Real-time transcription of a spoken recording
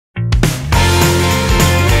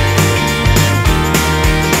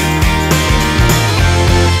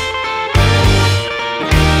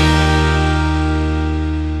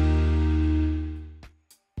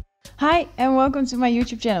welcome to my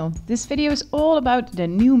YouTube channel. This video is all about the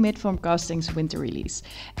new Mitform castings winter release.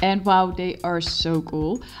 And wow, they are so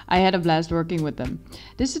cool. I had a blast working with them.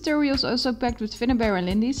 This tutorial is also packed with Finnabair and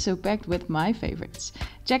Lindy's, so packed with my favorites.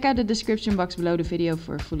 Check out the description box below the video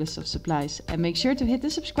for a full list of supplies. And make sure to hit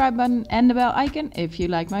the subscribe button and the bell icon if you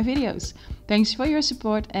like my videos. Thanks for your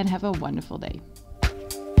support and have a wonderful day.